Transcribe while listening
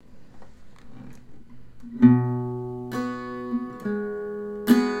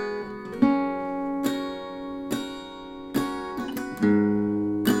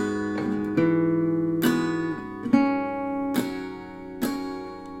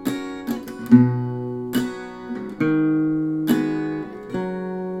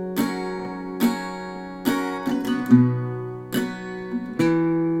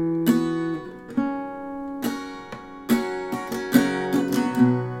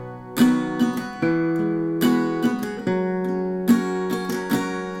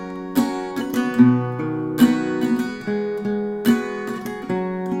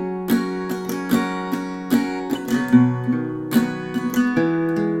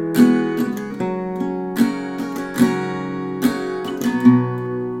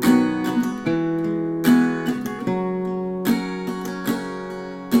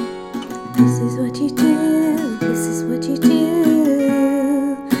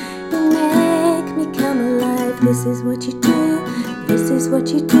This is what you do, this is what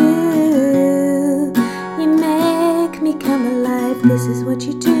you do. You make me come alive. This is what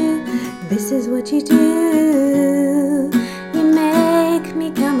you do, this is what you do. You make me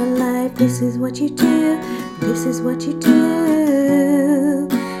come alive. This is what you do, this is what you do.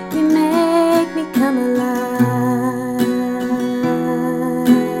 You make me come alive.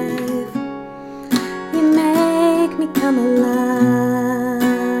 You make me come alive.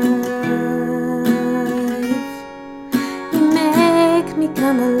 You make me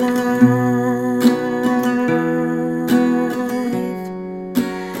come alive.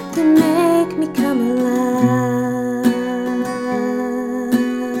 You make me come alive.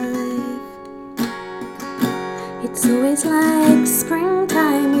 It's always like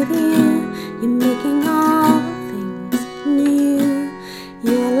springtime with you. You're making all things new.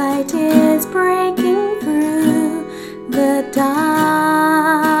 Your light is breaking through the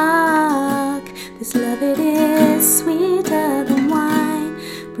dark. This love, it is sweeter than wine,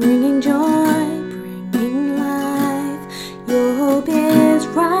 bringing joy, bringing life. Your hope is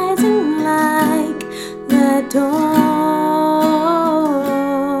rising like the dawn.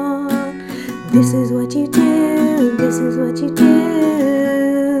 This is what you do, this is what you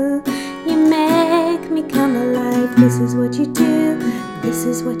do. You make me come alive. This is what you do, this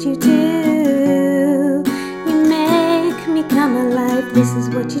is what you do. You make me come alive. This is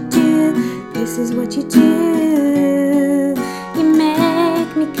what you do, this is what you do. You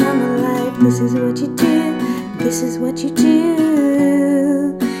make me come alive. This is what you do, this is what you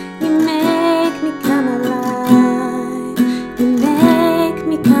do. You make me come alive. You make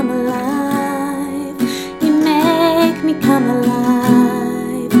me come alive. You make me come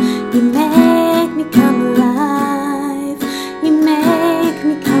alive. You make me come alive. You make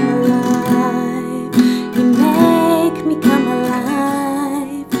me come alive. You make me come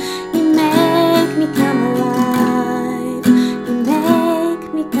alive. You make me come alive. You make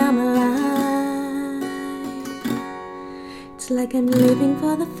me come alive. It's like I'm living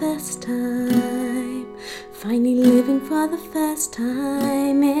for the first time. Finally living for the first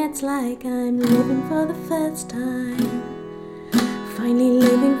time. It's like I'm living for the first time. Finally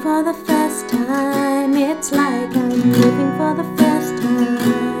living for the first time. It's like I'm living for the first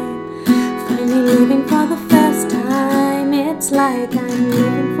time. Finally living for the first time. It's like I'm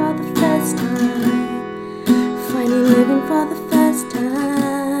living for the first time. Finally living for the first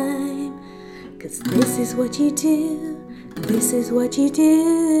time. 'Cause this is what you do, this is what you do.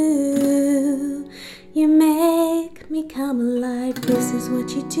 You make me come alive. This is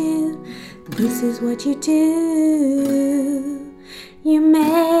what you do, this is what you do. You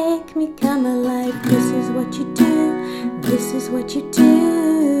make me come alive. This is what you do, this is what you do.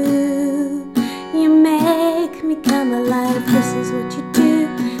 You make me come alive. This is what you do,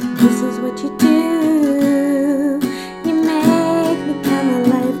 this is what you do. You make me come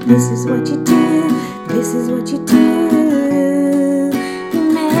alive. This is what you do, this is what you do. You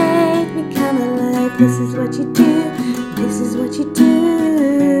make me come alive. This is what you do, this is what you do.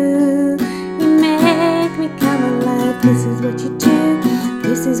 You make me come alive. This is what you do,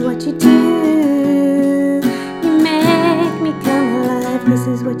 this is what you do. You make me come alive. This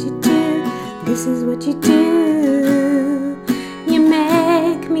is what you do, this is what you do. You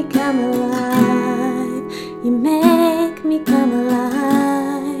make me come alive. You make me come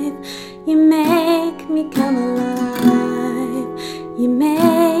alive. You make me come alive. You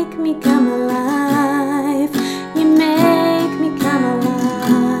make me come alive. You make me come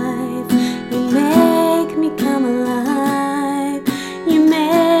alive. You make me come alive. You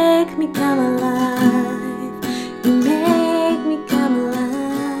make me come alive. You make me come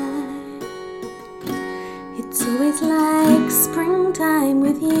alive. It's always like springtime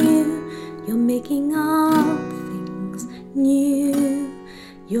with you. You're making all things new.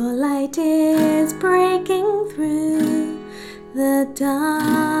 Your light is breaking through the dark.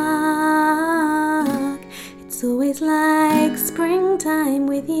 It's always like springtime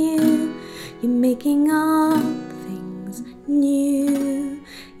with you. You're making all things new.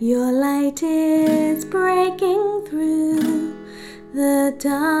 Your light is breaking through the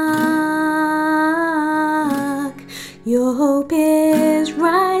dark. Your hope is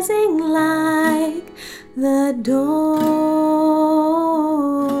rising like the dawn.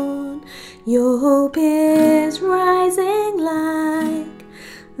 Your hope is rising like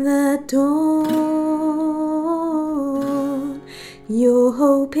the dawn. Your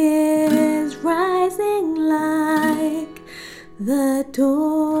hope is rising like the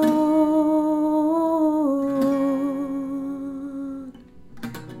dawn.